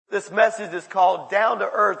This message is called Down to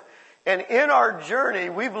Earth. And in our journey,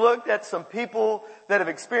 we've looked at some people that have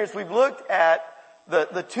experienced, we've looked at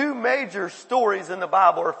the two major stories in the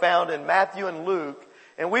Bible are found in Matthew and Luke.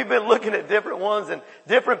 And we've been looking at different ones and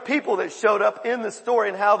different people that showed up in the story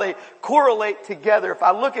and how they correlate together. If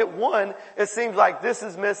I look at one, it seems like this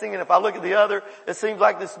is missing. And if I look at the other, it seems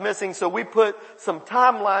like this is missing. So we put some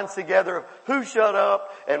timelines together of who showed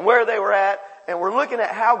up and where they were at. And we're looking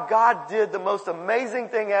at how God did the most amazing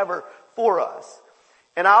thing ever for us.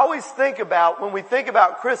 And I always think about, when we think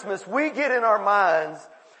about Christmas, we get in our minds,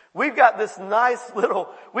 we've got this nice little,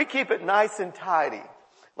 we keep it nice and tidy.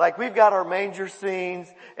 Like we've got our manger scenes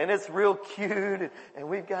and it's real cute and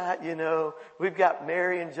we've got, we've got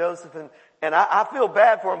Mary and Joseph and I feel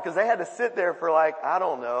bad for them because they had to sit there for like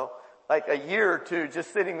a year or two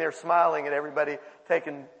just sitting there smiling at everybody,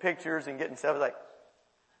 taking pictures and getting stuff like,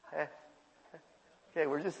 okay,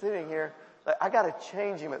 we're just sitting here. I gotta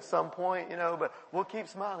change him at some point, but we'll keep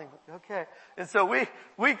smiling. Okay. And so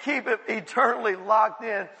we keep it eternally locked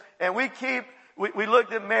in and we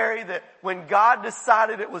looked at Mary that when God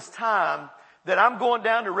decided it was time that I'm going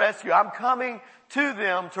down to rescue, I'm coming to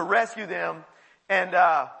them to rescue them. And,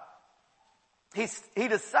 he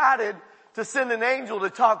decided to send an angel to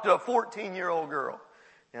talk to a 14-year-old girl.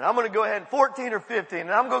 And I'm going to go ahead, 14 or 15, and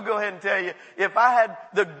I'm going to go ahead and tell you, if I had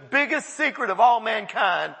the biggest secret of all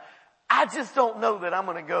mankind, I just don't know that I'm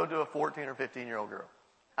going to go to a 14 or 15-year-old girl.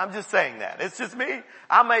 I'm just saying that. It's just me.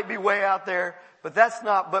 I might be way out there, but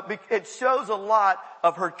it shows a lot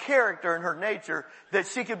of her character and her nature that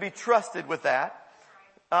she could be trusted with that.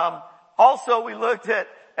 Also, we looked at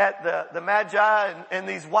the Magi and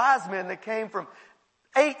these wise men that came from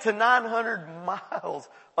 800 to 900 miles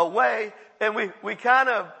away, and we kind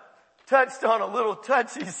of touched on a little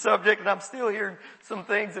touchy subject, and I'm still hearing some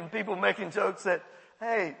things and people making jokes that,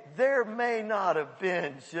 hey, there may not have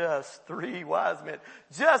been just 3 wise men.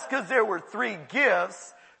 Just because there were 3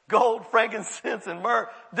 gifts, gold, frankincense, and myrrh,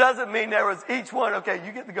 doesn't mean there was each one, okay,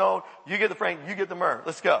 you get the gold, you get the frank, you get the myrrh.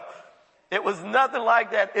 Let's go. It was nothing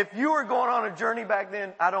like that. If you were going on a journey back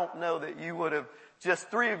then, I don't know that you would have, just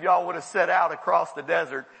 3 of y'all would have set out across the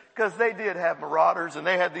desert, because they did have marauders and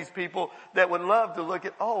they had these people that would love to look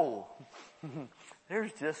at,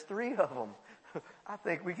 there's just 3 of them. I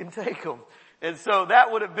think we can take them. And so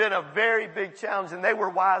that would have been a very big challenge, and they were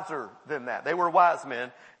wiser than that. They were wise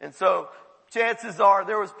men. And so chances are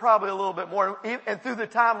there was probably a little bit more. And through the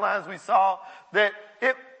timelines we saw that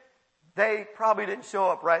they probably didn't show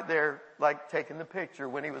up right there like taking the picture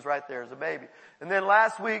when he was right there as a baby. And then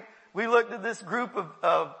last week we looked at this group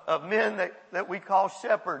of men that we call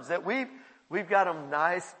shepherds, that we've got them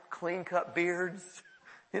nice, clean cut beards.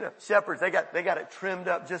 Shepherds, they got it trimmed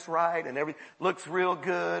up just right and everything looks real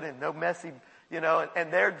good and no messy,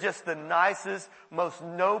 and they're just the nicest, most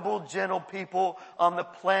noble, gentle people on the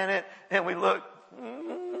planet. And we look,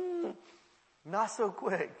 not so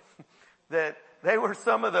quick, that they were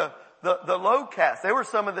some of the low caste. They were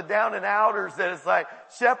some of the down and outers that it's like,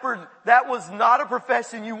 shepherd, that was not a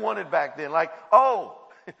profession you wanted back then. Like,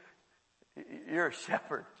 you're a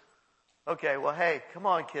shepherd. Okay, well, hey, come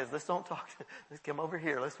on, kids. Let's don't talk. Let's come over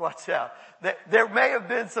here. Let's watch out. There may have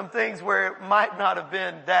been some things where it might not have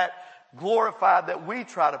been that glorified that we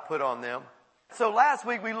try to put on them. So last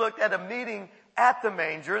week we looked at a meeting at the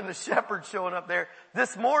manger and the shepherd showing up there.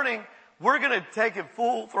 This morning we're going to take it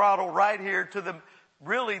full throttle right here to the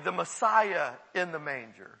Messiah in the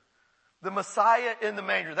manger. The Messiah in the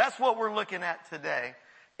manger. That's what we're looking at today.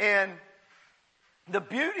 And the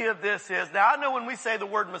beauty of this is, now I know when we say the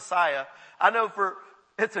word Messiah, I know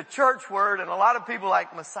it's a church word and a lot of people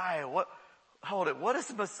like Messiah. What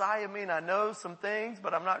does Messiah mean? I know some things,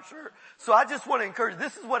 but I'm not sure. So I just want to encourage,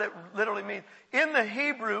 this is what it literally means. In the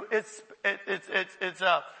Hebrew, it's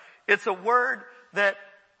a word that,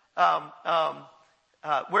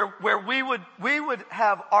 where we would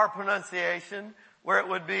have our pronunciation, where it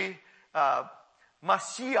would be,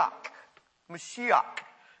 Mashiach.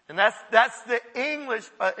 And that's the English,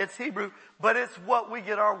 it's Hebrew, but it's what we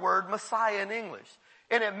get our word Messiah in English.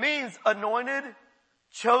 And it means anointed,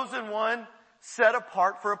 chosen one, set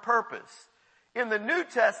apart for a purpose. In the New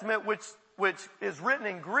Testament, which is written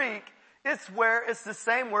in Greek, it's the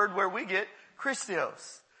same word where we get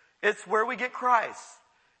Christos. It's where we get Christ.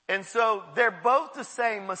 And so they're both the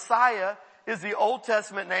same. Messiah is the Old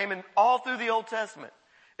Testament name, and all through the Old Testament,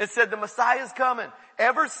 it said the Messiah is coming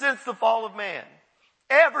ever since the fall of man.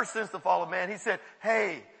 Ever since the fall of man, he said,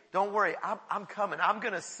 hey, don't worry, I'm coming. I'm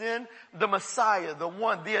going to send the Messiah, the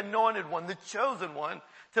one, the anointed one, the chosen one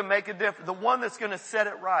to make a difference, the one that's going to set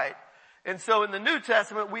it right. And so in the New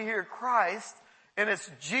Testament, we hear Christ, And it's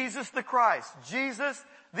Jesus the Christ. Jesus,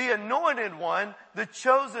 the anointed one, the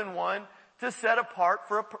chosen one that's set apart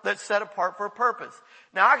for a purpose.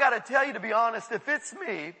 Now I gotta tell you, to be honest, if it's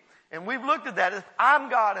me, and we've looked at that, if I'm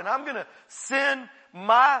God and I'm gonna send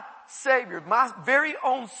my Savior, my very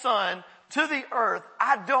own Son to the earth,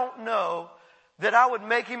 I don't know that I would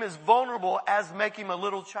make him as vulnerable as make him a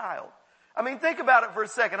little child. I mean, think about it for a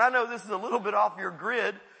second. I know this is a little bit off your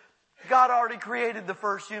grid. God already created the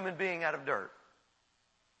first human being out of dirt.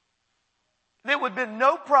 There would have been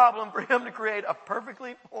no problem for him to create a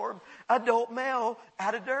perfectly formed adult male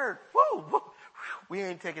out of dirt. Whoa. We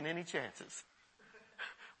ain't taking any chances.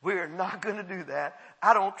 We are not going to do that.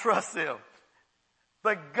 I don't trust him.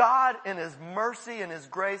 But God, in his mercy and his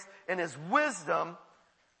grace and his wisdom,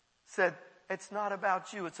 said, it's not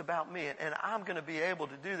about you, it's about me. And I'm going to be able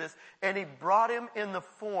to do this. And he brought him in the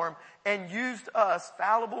form and used us,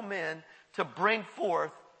 fallible men, to bring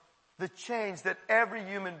forth the change that every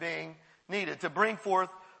human being needed, to bring forth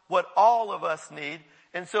what all of us need.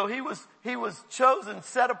 And so he was chosen,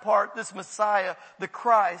 set apart, this Messiah, the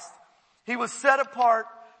Christ. He was set apart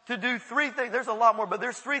to do three things. There's a lot more, but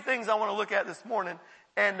there's three things I want to look at this morning.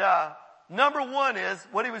 And number one is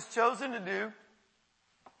what he was chosen to do.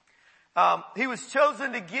 He was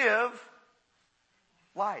chosen to give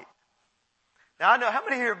light. Now I know, how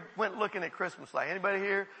many here went looking at Christmas light? Anybody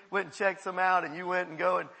here went and checked some out, and you went and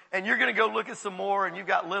go and you're going to go look at some more, and you've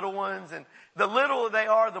got little ones, and the littler they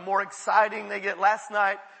are, the more exciting they get. Last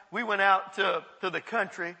night we went out to the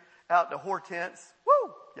country, out to Hortense.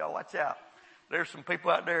 Woo! Y'all watch out. There's some people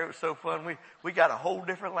out there. It was so fun. We got a whole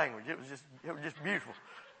different language. It was just beautiful.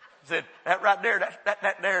 Said, that right there,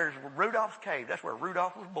 that there is Rudolph's cave. That's where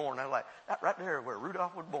Rudolph was born. I like, that right there where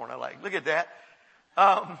Rudolph was born. I like, look at that.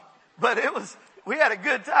 But we had a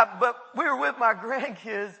good time, but we were with my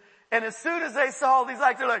grandkids, and as soon as they saw these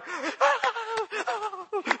lights, they're like,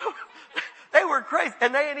 they were crazy,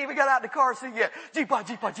 and they ain't even got out the car seat yet.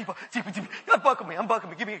 Jeepa. Buckle me, unbuckle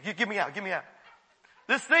me, give me out.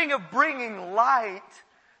 This thing of bringing light,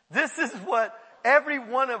 this is what every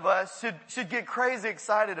one of us should get crazy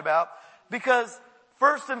excited about, because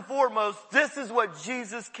first and foremost, this is what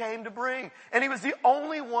Jesus came to bring. And he was the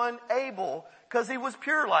only one able, because he was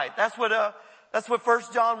pure light. That's what 1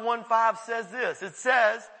 John 1:5 says this. It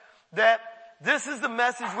says that this is the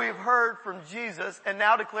message we've heard from Jesus and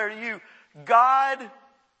now declare to you. God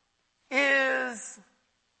is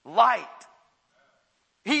light.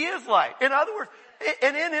 He is light. In other words,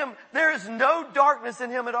 and in him, there is no darkness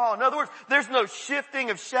in him at all. In other words, there's no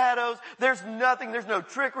shifting of shadows. There's nothing. There's no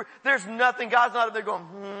trickery. There's nothing. God's not up there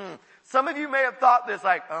going, Some of you may have thought this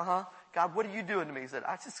like, God, what are you doing to me? He said,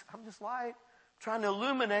 I'm just light, trying to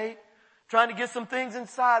illuminate, trying to get some things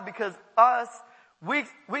inside, because we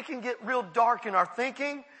can get real dark in our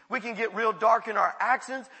thinking. We can get real dark in our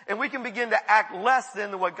actions, and we can begin to act less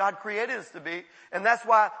than what God created us to be. And that's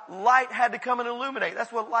why light had to come and illuminate.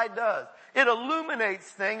 That's what light does. It illuminates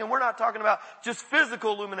things, and we're not talking about just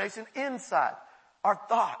physical illumination, inside. Our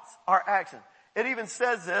thoughts, our actions. It even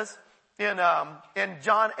says this in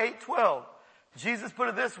John 8:12. Jesus put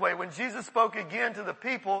it this way. When Jesus spoke again to the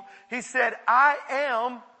people, he said, I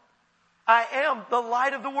am the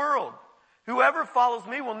light of the world. Whoever follows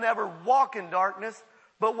me will never walk in darkness,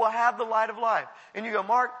 but will have the light of life. And you go,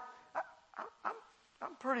 Mark,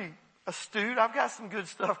 I'm pretty astute. I've got some good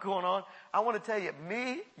stuff going on. I want to tell you,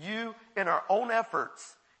 me, you, in our own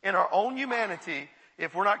efforts, in our own humanity,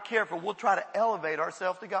 if we're not careful, we'll try to elevate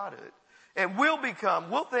ourselves to Godhood. And we'll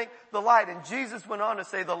think the light. And Jesus went on to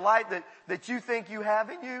say, the light that you think you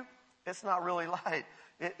have in you, it's not really light.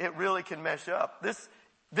 It really can mess up.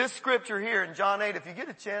 This scripture here in John 8, if you get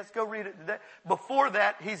a chance, go read it today. Before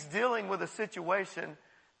that, he's dealing with a situation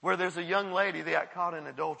where there's a young lady that got caught in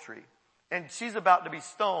adultery. And she's about to be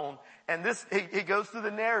stoned. And he goes through the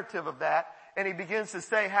narrative of that. And he begins to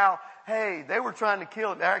say how, hey, they were trying to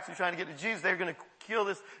kill, they're actually trying to get to Jesus. They're going to kill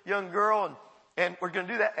this young girl, and we're going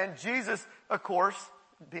to do that. And Jesus, of course,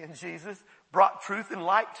 being Jesus, brought truth and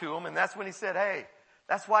light to him. And that's when he said, hey,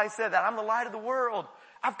 that's why he said that. I'm the light of the world.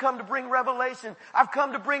 I've come to bring revelation. I've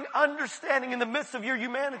come to bring understanding in the midst of your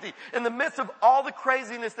humanity, in the midst of all the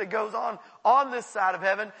craziness that goes on this side of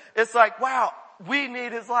heaven. It's like, wow, we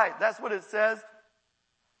need his light. That's what it says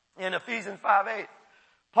in Ephesians 5:8.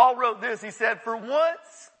 Paul wrote this. He said, for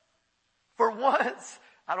once,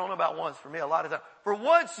 I don't know about once, for me a lot of times, for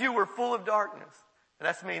once you were full of darkness. And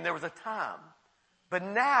that's mean there was a time. But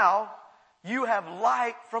now you have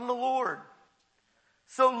light from the Lord.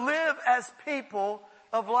 So live as people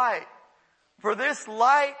of light. For this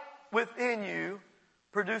light within you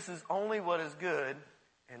produces only what is good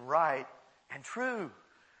and right and true.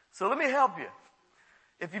 So let me help you.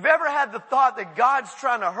 If you've ever had the thought that God's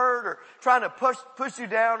trying to hurt or trying to push you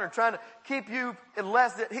down or trying to keep you in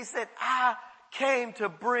less, he said, I came to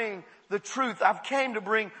bring the truth. I've came to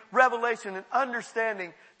bring revelation and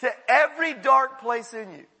understanding to every dark place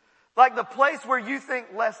in you. Like the place where you think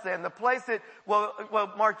less than, the place that,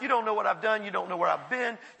 well, Mark, you don't know what I've done. You don't know where I've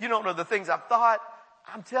been. You don't know the things I've thought.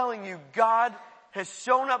 I'm telling you, God has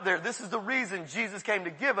shown up there. This is the reason Jesus came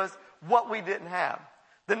to give us what we didn't have.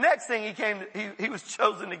 The next thing he was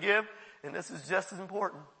chosen to give, and this is just as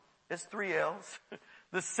important, it's 3 L's.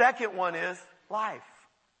 The second one is life.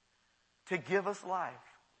 To give us life.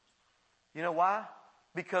 You know why?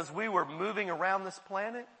 Because we were moving around this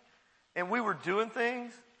planet and we were doing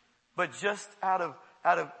things, but just out of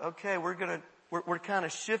okay, we're kind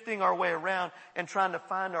of shifting our way around and trying to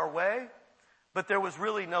find our way. But there was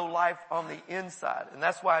really no life on the inside. And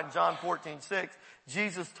that's why in John 14:6,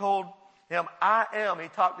 Jesus told him, I am. He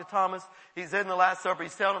talked to Thomas. He's in the Last Supper.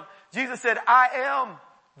 He's telling him, Jesus said, I am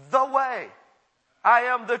the way. I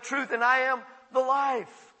am the truth and I am the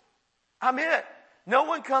life. I'm it. No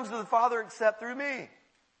one comes to the Father except through me.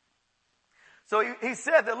 So he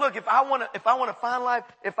said that, look, if I want to find life,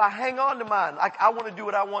 if I hang on to mine, like I want to do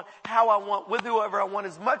what I want, how I want, with whoever I want,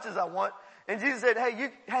 as much as I want. And Jesus said,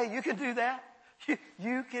 hey, you can do that.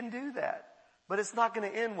 You can do that. But it's not going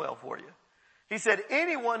to end well for you. He said,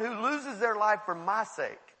 anyone who loses their life for my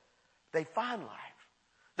sake, they find life.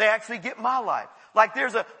 They actually get my life. Like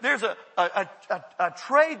there's a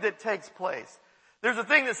trade that takes place. There's a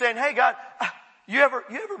thing that's saying, hey God, you ever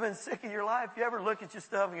been sick in your life? You ever look at your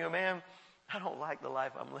stuff and go, man, I don't like the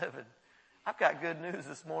life I'm living. I've got good news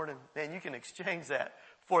this morning. Man, you can exchange that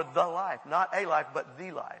for the life, not a life, but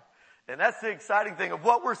the life. And that's the exciting thing of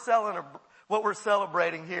what we're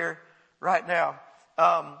celebrating here right now.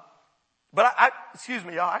 But excuse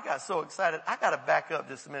me, y'all, I got so excited. I got to back up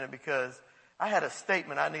just a minute because I had a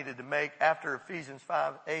statement I needed to make after Ephesians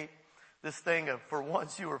 5:8. This thing of, for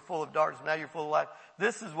once you were full of darkness, now you're full of light.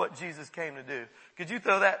 This is what Jesus came to do. Could you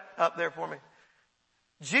throw that up there for me?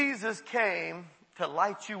 Jesus came to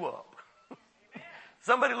light you up.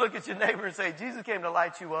 Somebody look at your neighbor and say, Jesus came to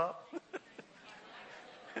light you up.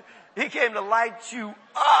 He came to light you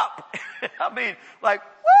up. I mean, like,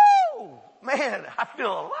 woo! Man, I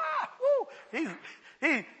feel alive. Woo!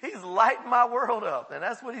 He's lighting my world up, and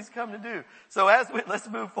that's what he's come to do. So let's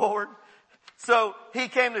move forward. So he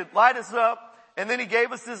came to light us up, and then he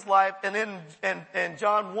gave us his life, and then in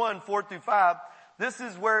John 1:4-5, this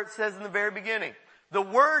is where it says in the very beginning, the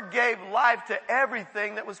Word gave life to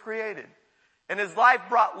everything that was created. And his life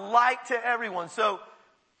brought light to everyone. So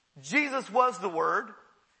Jesus was the Word.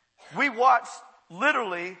 We watched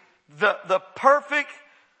literally the perfect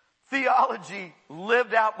theology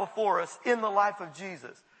lived out before us in the life of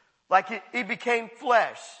Jesus. Like he became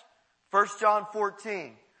flesh. 1 John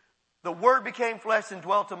 14. The Word became flesh and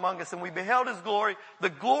dwelt among us, and we beheld his glory. The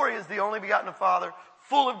glory is the only begotten of Father,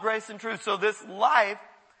 full of grace and truth. So this life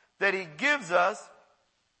that he gives us,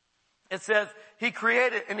 it says he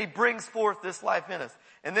created and he brings forth this life in us.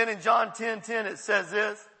 And then in John 10:10 it says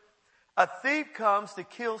this, a thief comes to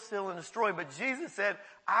kill, steal, and destroy, but Jesus said,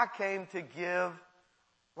 I came to give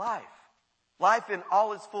life. Life in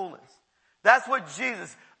all its fullness. That's what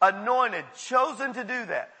Jesus, anointed, chosen to do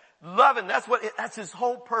that. Loving, that's his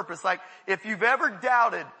whole purpose. Like, if you've ever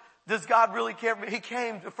doubted, does God really care for me? He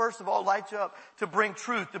came to, first of all, light you up, to bring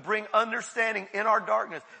truth, to bring understanding in our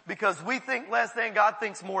darkness. Because we think less than, God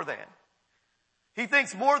thinks more than. He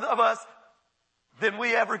thinks more of us than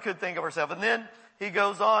we ever could think of ourselves. And then he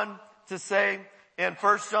goes on to say in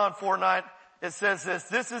 1 John 4:9, it says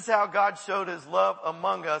this is how God showed his love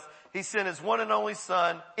among us. He sent his one and only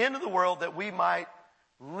Son into the world that we might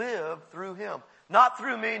live through him. Not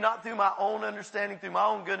through me, not through my own understanding, through my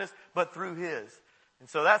own goodness, but through his. And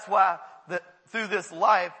so that's why through this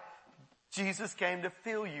life, Jesus came to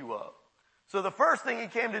fill you up. So the first thing he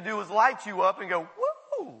came to do was light you up and go,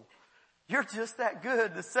 woo, you're just that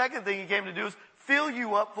good. The second thing he came to do is fill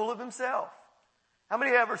you up full of himself. How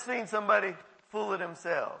many have ever seen somebody full of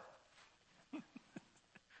themselves?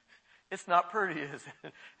 It's not pretty, is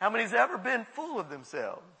it? How many's ever been full of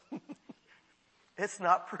themselves? It's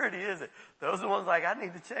not pretty, is it? Those are the ones like, I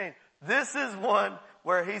need to change. This is one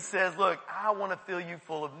where he says, look, I want to fill you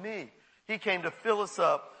full of me. He came to fill us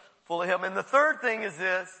up full of him. And the third thing is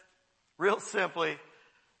this, real simply,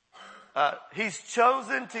 he's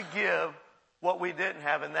chosen to give what we didn't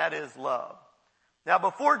have, and that is love. Now,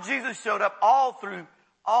 before Jesus showed up,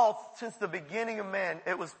 since the beginning of man,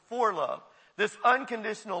 it was for love. This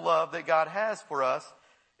unconditional love that God has for us,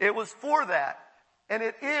 it was for that. And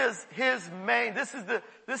it is his main, this is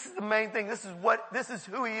the main thing. This is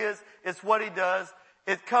who he is. It's what he does.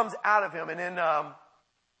 it comes out of him. And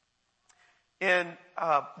in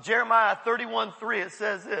Jeremiah 31:3, it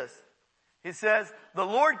says this. He says, the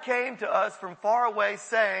Lord came to us from far away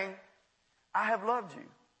saying, I have loved you.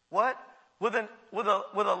 What? With a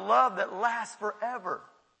love that lasts forever.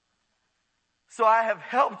 So I have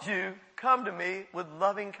helped you come to me with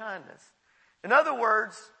loving kindness. In other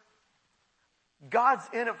words, God's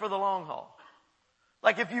in it for the long haul.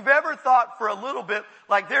 Like if you've ever thought for a little bit,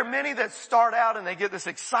 like there are many that start out and they get this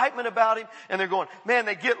excitement about him and they're going, man,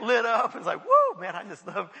 they get lit up. And it's like, whoa, man, I just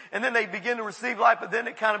love him. And then they begin to receive life, but then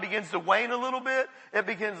it kind of begins to wane a little bit. It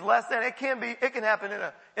begins less than. It can happen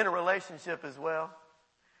in a relationship as well.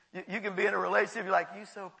 You can be in a relationship, you're like, you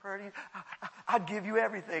so pretty. I'd give you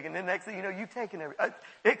everything. And then next thing you know, you've taken everything.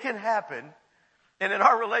 It can happen. And in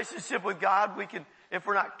our relationship with God, we can, if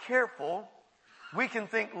we're not careful, we can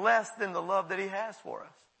think less than the love that he has for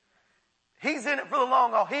us. He's in it for the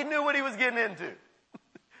long haul. He knew what he was getting into.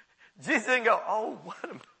 Jesus didn't go, oh,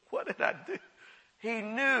 what did I do? He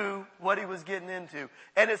knew what he was getting into.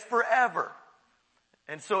 And it's forever.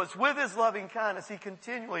 And so it's with his loving kindness, he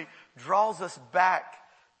continually draws us back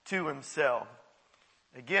to himself.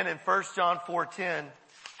 Again, in 1 John 4:10,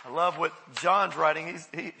 I love what John's writing.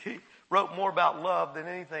 He wrote more about love than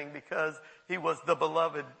anything because he was the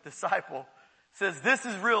beloved disciple. Says, this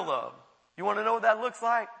is real love. You want to know what that looks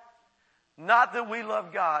like? Not that we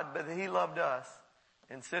love God, but that he loved us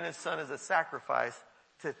and sent his son as a sacrifice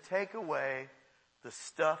to take away the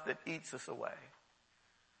stuff that eats us away.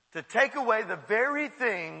 To take away the very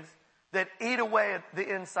things that eat away at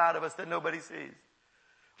the inside of us that nobody sees.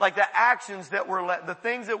 Like the actions that the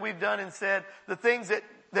things that we've done and said, the things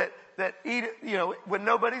that eat, when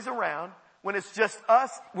nobody's around, when it's just us,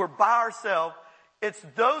 we're by ourselves. It's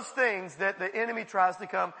those things that the enemy tries to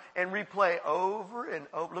come and replay over and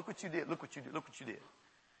over. Look what you did. Look what you did. Look what you did.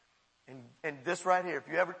 And this right here,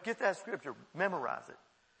 if you ever get that scripture, memorize it.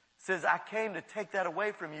 It says, I came to take that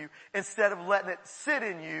away from you instead of letting it sit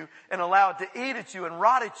in you and allow it to eat at you and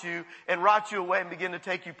rot you away and begin to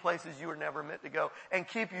take you places you were never meant to go and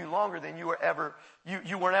keep you longer than you were ever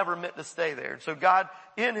meant to stay there. So God,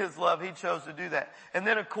 in his love, he chose to do that. And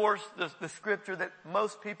then of course, the scripture that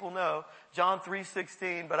most people know, John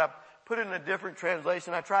 3:16, but I put it in a different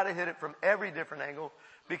translation. I try to hit it from every different angle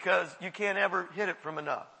because you can't ever hit it from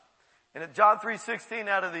enough. And at John 3:16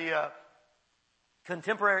 out of the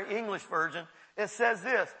Contemporary English version, it says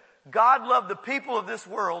this, God loved the people of this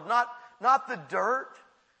world, not the dirt,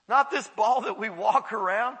 not this ball that we walk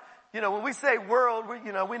around. When we say world,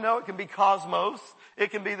 we know it can be cosmos.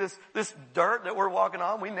 It can be this dirt that we're walking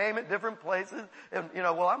on. We name it different places. And,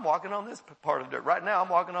 I'm walking on this part of dirt. Right now, I'm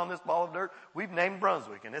walking on this ball of dirt. We've named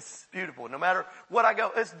Brunswick, and it's beautiful. No matter what I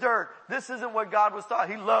go, it's dirt. This isn't what God was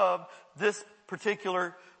taught. He loved this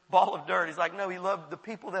particular ball of dirt. He's like, no, he loved the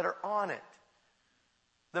people that are on it.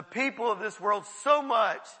 The people of this world so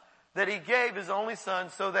much that he gave his only son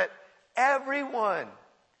so that everyone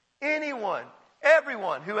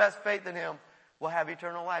who has faith in him will have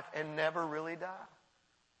eternal life and never really die.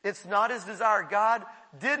 It's not his desire. God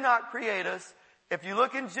did not create us. If you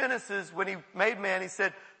look in Genesis, when he made man, he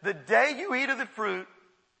said, the day you eat of the fruit,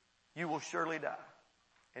 you will surely die.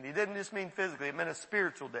 And he didn't just mean physically, it meant a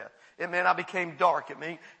spiritual death. It meant I became dark.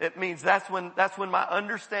 It means that's when my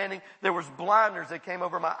understanding, there was blinders that came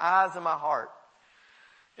over my eyes and my heart.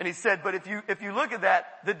 And he said, but if you look at that,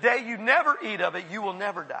 the day you never eat of it, you will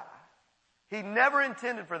never die. He never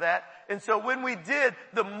intended for that. And so when we did,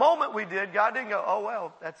 the moment we did, God didn't go, oh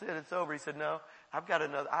well, that's it, it's over. He said, no, I've got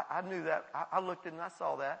another. I knew that. I looked at it and I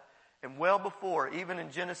saw that. And well before, even in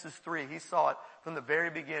Genesis 3, he saw it from the very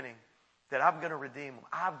beginning. That I'm going to redeem them.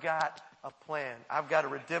 I've got a plan. I've got a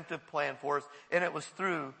redemptive plan for us. And it was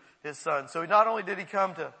through his son. So not only did he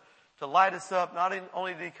come to light us up, not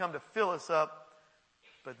only did he come to fill us up,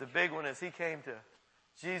 but the big one is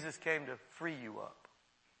Jesus came to free you up.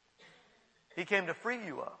 He came to free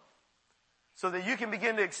you up. So that you can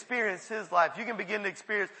begin to experience his life. You can begin to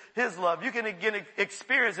experience his love. You can begin to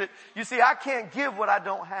experience it. You see, I can't give what I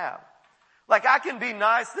don't have. Like I can be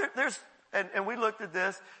nice. And we looked at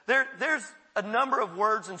this. There's a number of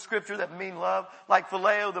words in scripture that mean love, like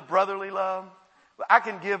phileo, the brotherly love. I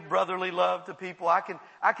can give brotherly love to people. I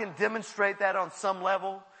can demonstrate that on some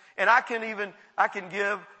level. And I can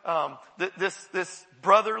give, this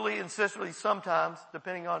brotherly and sisterly sometimes,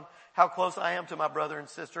 depending on how close I am to my brother and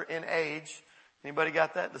sister in age. Anybody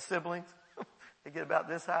got that? The siblings? They get about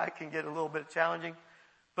this high. It can get a little bit challenging.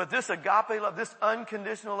 But this agape love, this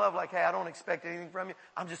unconditional love, like, hey, I don't expect anything from you.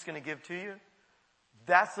 I'm just going to give to you.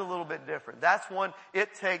 That's a little bit different. That's one,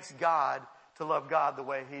 it takes God to love God the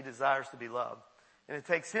way he desires to be loved. And it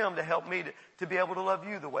takes him to help me to be able to love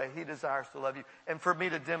you the way he desires to love you, and for me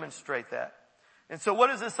to demonstrate that. And so what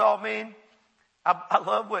does this all mean? I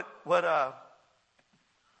love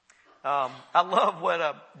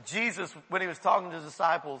what Jesus, when he was talking to his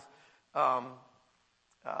disciples,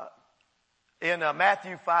 in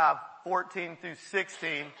Matthew 5:14 through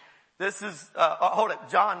 16. This is,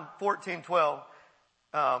 John 14:12.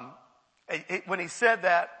 When he said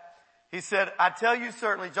that, he said, I tell you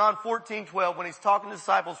certainly, John 14:12, when he's talking to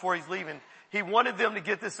disciples before he's leaving, he wanted them to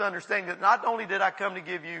get this understanding that not only did I come to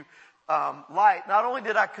give you light, not only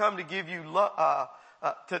did I come to give you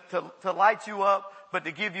to light you up, but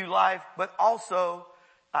to give you life, but also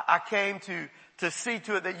I came to see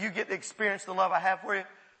to it that you get to experience the love I have for you.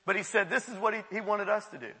 But he said this is what he wanted us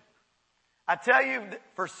to do. I tell you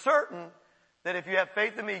for certain that if you have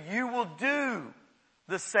faith in me, you will do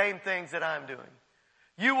the same things that I'm doing.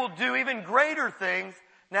 You will do even greater things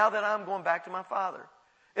now that I'm going back to my Father.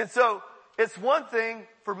 And so it's one thing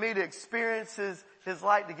for me to experience his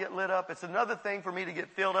light to get lit up. It's another thing for me to get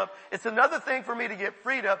filled up. It's another thing for me to get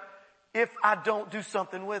freed up if I don't do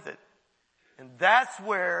something with it. And that's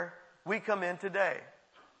where we come in today.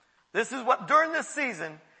 This is what, during this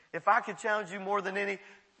season, if I could challenge you more than any,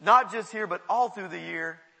 not just here, but all through the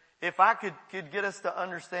year, if I could get us to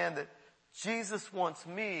understand that Jesus wants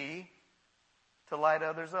me to light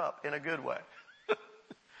others up in a good way.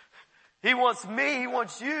 He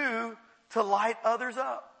wants you to light others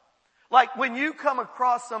up. Like when you come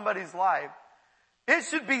across somebody's life, it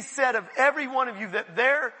should be said of every one of you that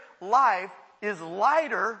their life is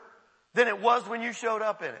lighter than it was when you showed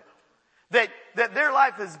up in it. That their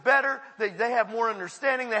life is better, that they have more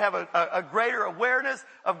understanding, they have a greater awareness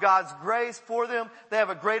of God's grace for them, they have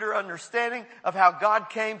a greater understanding of how God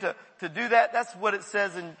came to do that. That's what it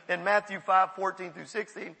says in Matthew 5:14 through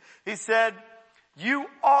 16. He said, you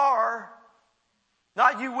are,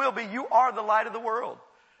 not you will be, you are the light of the world.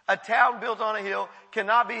 A town built on a hill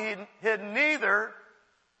cannot be hidden, neither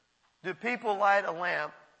do people light a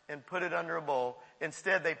lamp and put it under a bowl.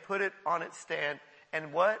 Instead, they put it on its stand,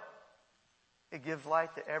 and what? It gives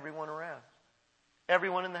light to everyone around.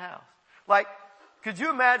 Everyone in the house. Like, could you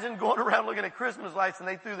imagine going around looking at Christmas lights and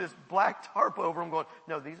they threw this black tarp over them going,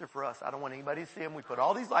 no, these are for us. I don't want anybody to see them. We put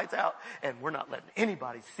all these lights out and we're not letting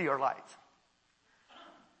anybody see our lights.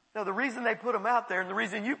 No, the reason they put them out there and the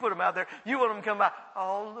reason you put them out there, you want them to come by.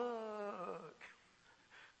 Oh, look.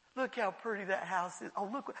 Look how pretty that house is. Oh,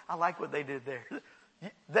 look, I like what they did there.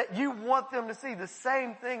 That you want them to see. The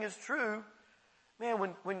same thing is true.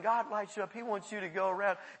 Man, when God lights you up, he wants you to go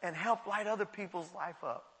around and help light other people's life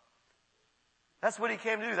up. That's what he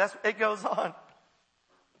came to do. It goes on.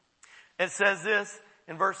 It says this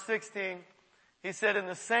in verse 16. He said, in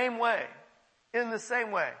the same way,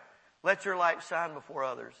 let your light shine before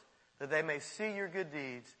others, that they may see your good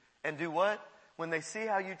deeds and do what? When they see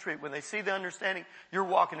how you treat, when they see the understanding you're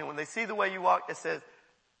walking in, when they see the way you walk, it says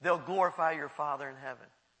they'll glorify your Father in heaven.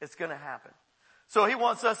 It's going to happen. So he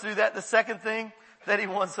wants us to do that. The second thing that he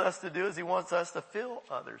wants us to do is he wants us to fill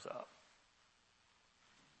others up.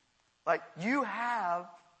 Like you have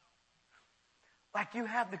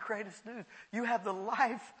the greatest news. You have the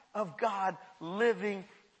life of God living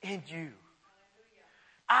in you.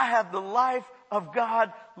 I have the life of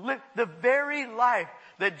God, the very life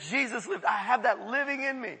that Jesus lived. I have that living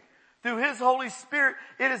in me. Through his Holy Spirit,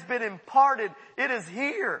 it has been imparted. It is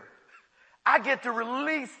here. I get to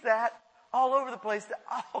release that all over the place.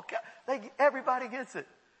 Oh God, everybody gets it.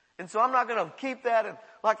 And so I'm not going to keep that. And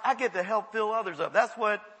I get to help fill others up. That's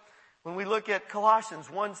what, when we look at Colossians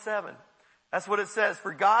 1:7, that's what it says.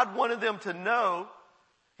 For God wanted them to know,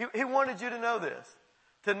 he wanted you to know this,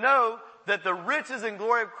 to know that the riches and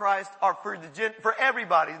glory of Christ are for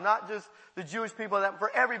everybody, not just the Jewish people, for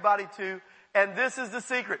everybody too. And this is the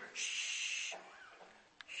secret. Shh.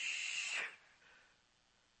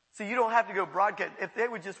 See, you don't have to go broadcast. If they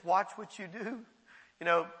would just watch what you do,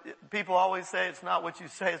 people always say it's not what you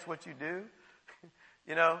say, it's what you do.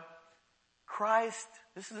 Christ,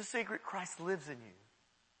 this is the secret, Christ lives in you.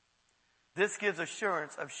 This gives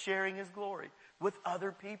assurance of sharing his glory with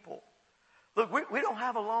other people. Look, we don't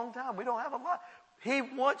have a long time. We don't have a lot. He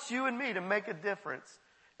wants you and me to make a difference.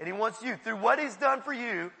 And he wants you, through what he's done for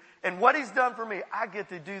you and what he's done for me, I get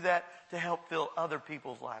to do that to help fill other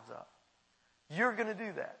people's lives up. You're going to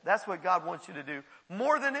do that. That's what God wants you to do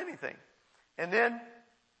more than anything. And then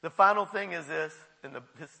the final thing is this, and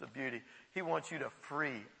this is the beauty. He wants you to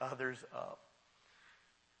free others up.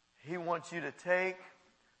 He wants you to take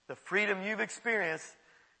the freedom you've experienced.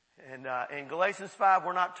 And in Galatians 5,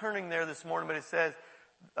 we're not turning there this morning, but it says,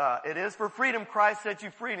 it is for freedom Christ set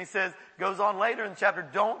you free. And he says, goes on later in the chapter,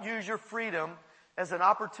 don't use your freedom as an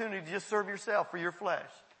opportunity to just serve yourself for your flesh.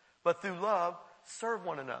 But through love, serve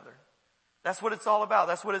one another. That's what it's all about.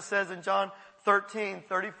 That's what it says in John 13,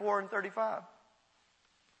 34 and 35.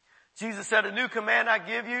 Jesus said, a new command I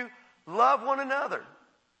give you, love one another.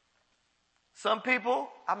 Some people,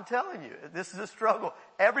 I'm telling you, this is a struggle.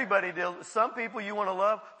 Everybody deals with. Some people you want to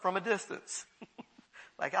love from a distance.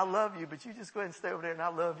 Like, I love you, but you just go ahead and stay over there and I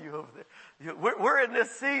love you over there. We're in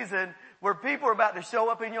this season where people are about to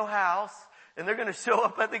show up in your house and they're going to show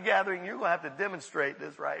up at the gathering. You're going to have to demonstrate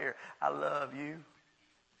this right here. I love you.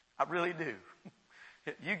 I really do.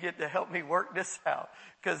 You get to help me work this out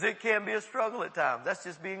because it can be a struggle at times. That's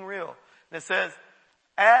just being real. And it says,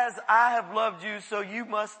 as I have loved you, so you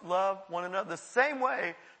must love one another. The same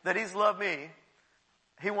way that he's loved me,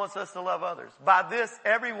 he wants us to love others. By this,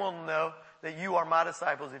 everyone will know that you are my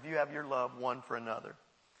disciples if you have your love one for another.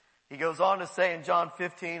 He goes on to say in John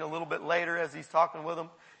 15, a little bit later as he's talking with them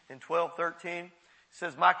in 12:13, he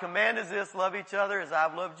says, my command is this, love each other as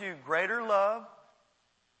I've loved you. Greater love,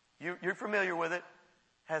 you're familiar with it,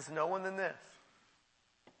 has no one than this.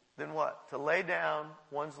 Then what? To lay down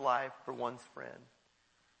one's life for one's friend.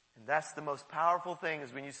 And that's the most powerful thing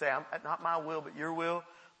is when you say, not my will, but your will.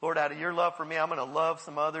 Lord, out of your love for me, I'm going to love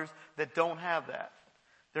some others that don't have that.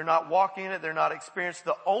 They're not walking in it. They're not experiencing.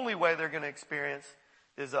 The only way they're going to experience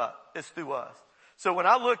is through us. So when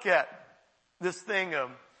I look at this thing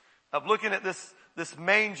of looking at this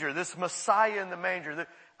manger, this Messiah in the manger,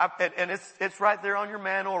 and it's right there on your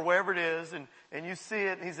mantle or wherever it is, and you see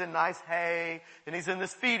it, and he's in nice hay, and he's in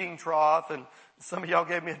this feeding trough, and some of y'all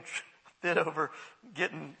gave me a fit over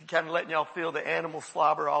kind of letting y'all feel the animal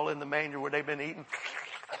slobber all in the manger where they've been eating.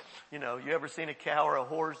 You know, you ever seen a cow or a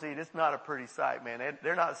horse eat? It's not a pretty sight, man.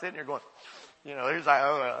 They're not sitting there going, you know, he's like,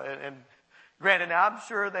 and granted, now I'm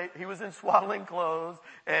sure he was in swaddling clothes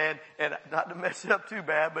and not to mess it up too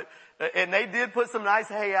bad, but, and they did put some nice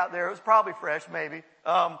hay out there. It was probably fresh, maybe.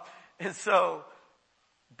 And so,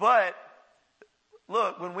 but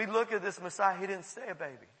look, when we look at this Messiah, he didn't stay a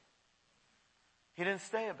baby. He didn't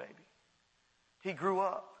stay a baby. He grew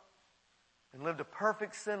up and lived a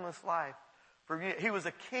perfect, sinless life. He was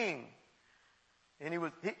a king. And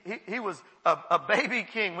he was a baby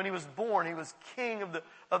king. When he was born, he was king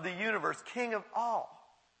of the universe, king of all.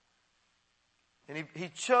 And he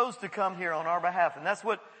chose to come here on our behalf. And that's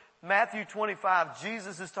what Matthew 25,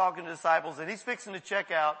 Jesus is talking to disciples, and he's fixing to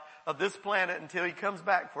check out of this planet until he comes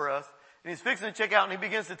back for us. And he's fixing to check out, and he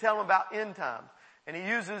begins to tell them about end times. And he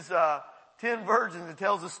uses 10 virgins and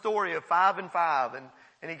tells a story of 5 and 5.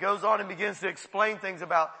 And he goes on and begins to explain things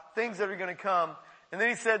about things that are going to come. And then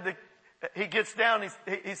he said, he gets down,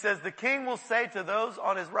 he says, the king will say to those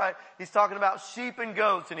on his right, he's talking about sheep and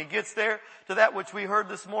goats, and he gets there to that which we heard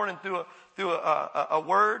this morning through a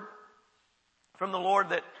word from the Lord,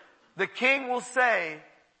 that the king will say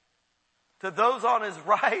to those on his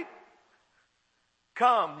right,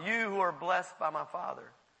 come, you who are blessed by my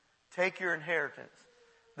Father, take your inheritance,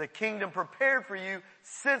 the kingdom prepared for you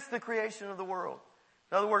since the creation of the world.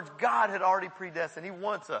 In other words, God had already predestined. He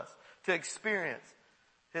wants us to experience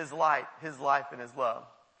his light, his life, and his love.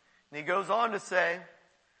 And he goes on to say,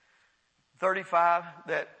 35,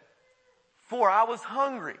 that, for I was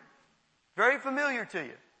hungry. Very familiar to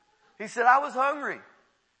you. He said, I was hungry,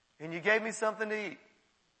 and you gave me something to eat.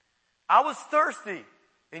 I was thirsty,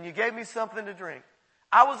 and you gave me something to drink.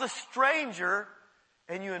 I was a stranger,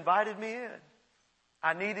 and you invited me in.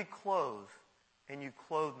 I needed clothes, and you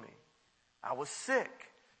clothed me. I was sick,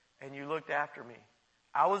 and you looked after me.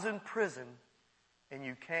 I was in prison, and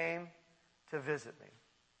you came to visit me.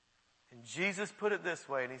 And Jesus put it this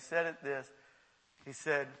way, and he said it this. He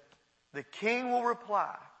said, the king will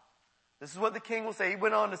reply. This is what the king will say. He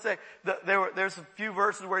went on to say, there's a few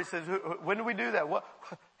verses where he says, when did we do that?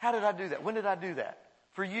 How did I do that? When did I do that?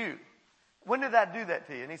 For you. When did I do that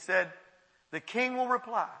to you? And he said, the king will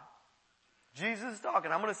reply. Jesus is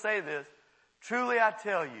talking. I'm going to say this. Truly I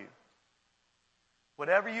tell you,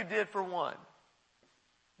 whatever you did for one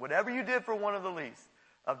of the least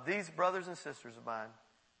of these brothers and sisters of mine,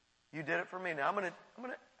 you did it for me. Now I'm going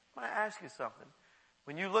to ask you something.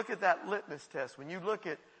 When you look at that litmus test, when you look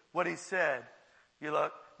at what he said, you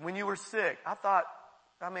look, when you were sick, I thought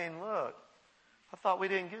we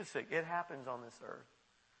didn't get sick. It happens on this earth.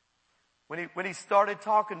 When he started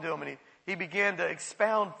talking to him and he began to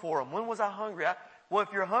expound for him, when was I hungry? Well,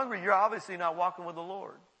 if you're hungry, you're obviously not walking with the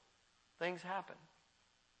Lord. Things happen.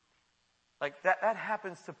 Like that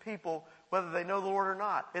happens to people whether they know the Lord or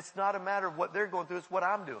not. It's not a matter of what they're going through, it's what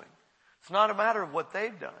I'm doing. It's not a matter of what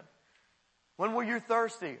they've done. When were you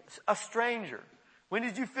thirsty? A stranger. When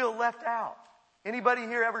did you feel left out? Anybody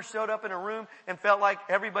here ever showed up in a room and felt like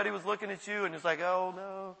everybody was looking at you and it's like, oh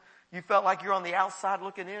no, you felt like you're on the outside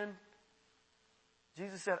looking in?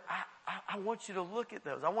 Jesus said, I want you to look at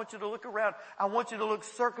those. I want you to look around. I want you to look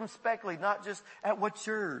circumspectly, not just at what's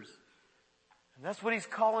yours. And that's what he's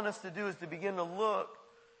calling us to do, is to begin to look,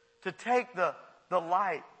 to take the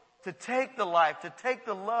light, to take the life, to take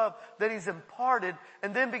the love that he's imparted,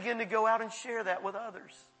 and then begin to go out and share that with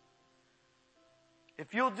others.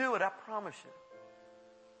 If you'll do it, I promise you,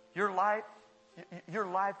 your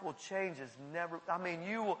life will change as never. I mean,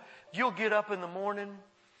 you'll get up in the morning,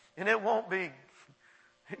 and it won't be,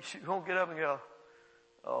 you won't get up and go,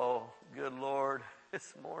 oh, good Lord,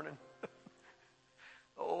 this morning.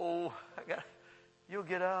 You'll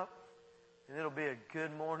get up, and it'll be a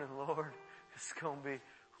good morning, Lord. It's going to be,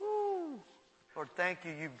 whoo. Lord, thank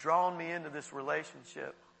you. You've drawn me into this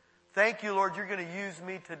relationship. Thank you, Lord, you're going to use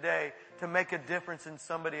me today to make a difference in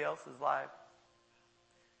somebody else's life.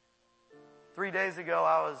 3 days ago,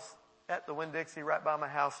 I was at the Winn-Dixie right by my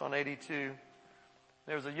house on 82.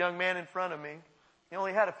 There was a young man in front of me. He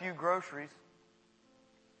only had a few groceries.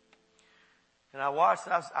 And I watched,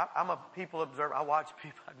 I'm a people observer. I watch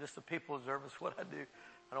people. I'm just a people observer. That's what I do.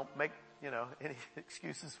 I don't make, any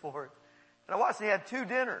excuses for it. And I watched, he had 2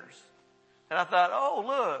 dinners. And I thought, oh,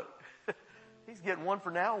 look, he's getting one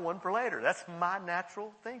for now and one for later. That's my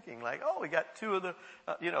natural thinking. Like, oh, he got 2 of the,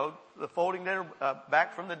 the folding dinner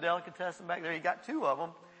back from the delicatessen back there. He got 2 of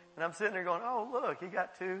them. And I'm sitting there going, oh, look, he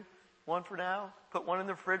got 2. One for now. Put one in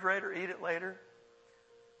the refrigerator, eat it later.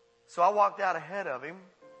 So I walked out ahead of him.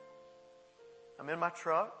 I'm in my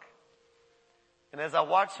truck. And as I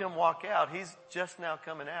watch him walk out, he's just now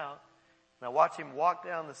coming out. And I watch him walk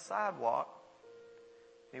down the sidewalk.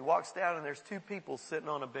 And he walks down and there's 2 people sitting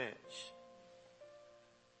on a bench.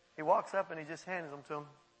 He walks up and he just hands them to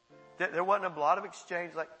them. There wasn't a lot of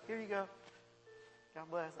exchange, like, here you go. God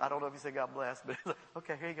bless. I don't know if he said God bless, but he's like,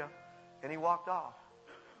 okay, here you go. And he walked off.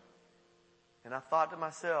 And I thought to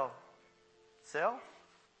myself, self,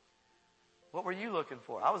 what were you looking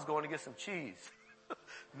for? I was going to get some cheese.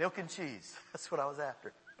 Milk and cheese. That's what I was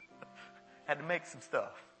after. Had to make some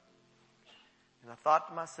stuff. And I thought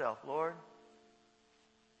to myself, Lord,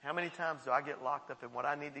 how many times do I get locked up in what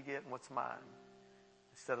I need to get and what's mine,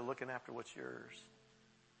 instead of looking after what's yours?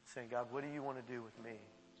 Saying, God, what do you want to do with me?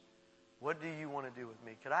 What do you want to do with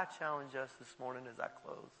me? Could I challenge us this morning as I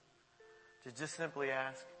close to just simply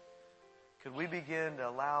ask, could we begin to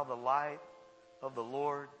allow the light of the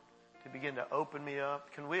Lord to begin to open me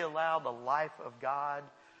up? Can we allow the life of God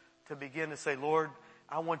to begin to say, Lord,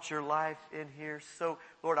 I want your life in here. So,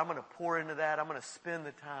 Lord, I'm going to pour into that. I'm going to spend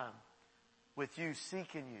the time with you,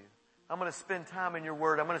 seeking you. I'm going to spend time in your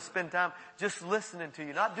word. I'm going to spend time just listening to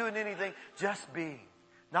you, not doing anything, just being.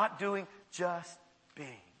 Not doing, just being.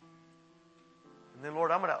 And then,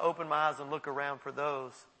 Lord, I'm going to open my eyes and look around for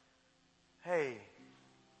those. Hey,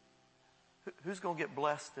 who's going to get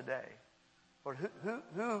blessed today? Lord,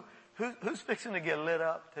 who's fixing to get lit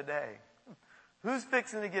up today? Who's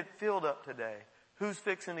fixing to get filled up today? Who's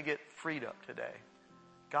fixing to get freed up today?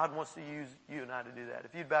 God wants to use you and I to do that.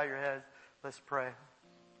 If you'd bow your heads, let's pray.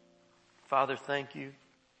 Father, thank you.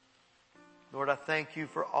 Lord, I thank you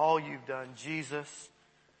for all you've done. Jesus,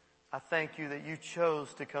 I thank you that you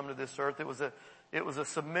chose to come to this earth. It was a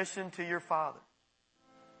submission to your Father.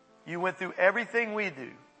 You went through everything we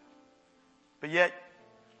do, but yet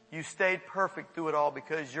you stayed perfect through it all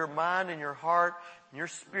because your mind and your heart and your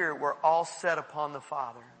spirit were all set upon the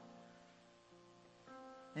Father.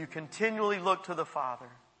 You continually looked to the Father,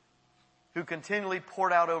 who continually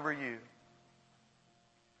poured out over you.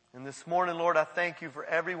 And this morning, Lord, I thank you for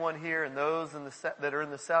everyone here and those that are in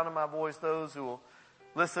the sound of my voice, those who will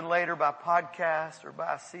listen later by podcast or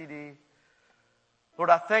by CD. Lord,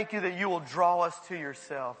 I thank you that you will draw us to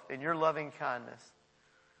yourself in your loving kindness.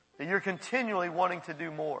 That you're continually wanting to do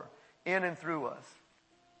more in and through us.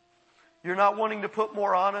 You're not wanting to put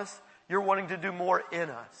more on us. You're wanting to do more in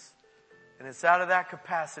us. And it's out of that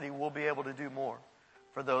capacity we'll be able to do more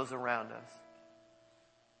for those around us.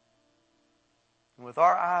 And with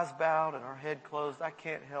our eyes bowed and our head closed, I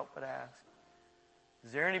can't help but ask,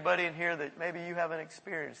 is there anybody in here that maybe you haven't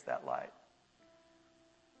experienced that light?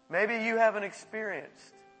 Maybe you haven't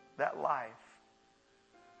experienced that life.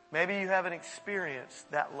 Maybe you haven't experienced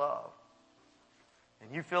that love.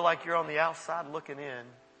 And you feel like you're on the outside looking in.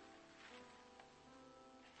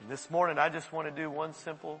 And this morning I just want to do one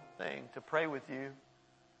simple thing, to pray with you.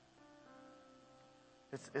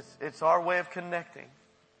 It's our way of connecting.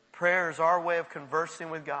 Prayer is our way of conversing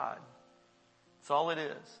with God. That's all it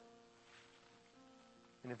is.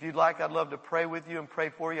 And if you'd like, I'd love to pray with you and pray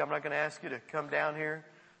for you. I'm not going to ask you to come down here.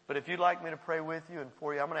 But if you'd like me to pray with you and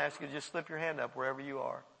for you, I'm going to ask you to just slip your hand up wherever you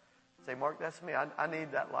are. Say, Mark, that's me. I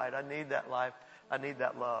need that light. I need that life. I need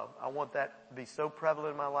that love. I want that to be so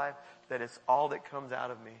prevalent in my life that it's all that comes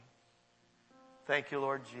out of me. Thank you,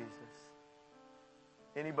 Lord Jesus.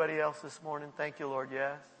 Anybody else this morning? Thank you, Lord.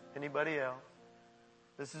 Yes. Anybody else?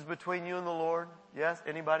 This is between you and the Lord. Yes.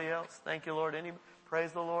 Anybody else? Thank you, Lord.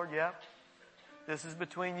 Praise the Lord. Yeah. This is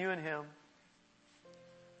between you and Him.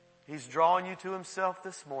 He's drawing you to Himself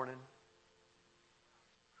this morning.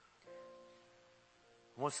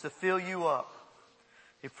 He wants to fill you up.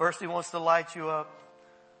 First, He wants to light you up.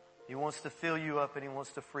 He wants to fill you up, and He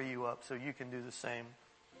wants to free you up so you can do the same.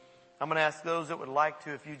 I'm going to ask those that would like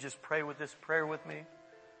to, if you just pray with this prayer with me.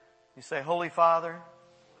 You say, Holy Father,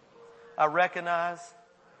 I recognize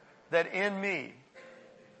that in me,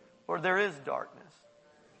 Lord, there is darkness.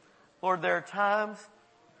 Lord, there are times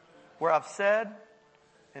where I've said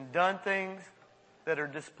and done things that are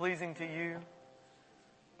displeasing to you.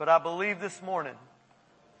 But I believe this morning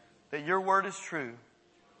that your word is true.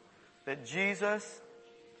 That Jesus,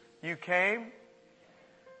 you came,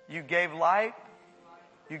 you gave light,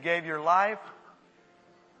 you gave your life,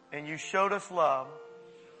 and you showed us love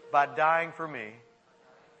by dying for me.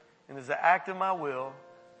 And as an act of my will,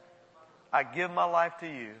 I give my life to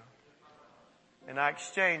you. And I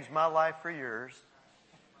exchange my life for yours.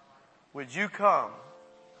 Would you come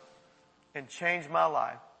and change my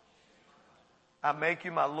life? I make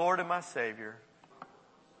you my Lord and my Savior.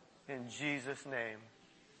 In Jesus' name,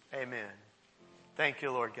 amen. Thank you,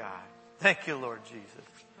 Lord God. Thank you, Lord Jesus.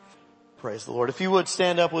 Praise the Lord. If you would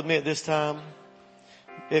stand up with me at this time.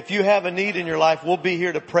 If you have a need in your life, we'll be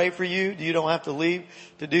here to pray for you. You don't have to leave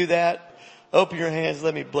to do that. Open your hands.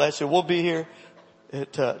 Let me bless you. We'll be here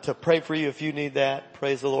to pray for you if you need that.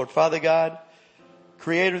 Praise the Lord. Father God,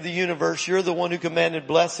 Creator of the universe, you're the one who commanded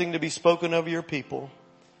blessing to be spoken over your people.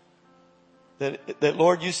 That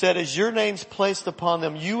Lord, you said as your name's placed upon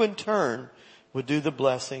them, you in turn would do the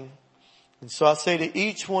blessing. And so I say to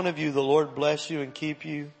each one of you, the Lord bless you and keep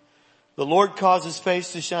you. The Lord cause His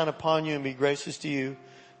face to shine upon you and be gracious to you.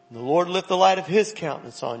 And the Lord lift the light of His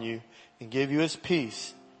countenance on you and give you His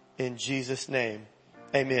peace. In Jesus' name,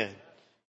 amen.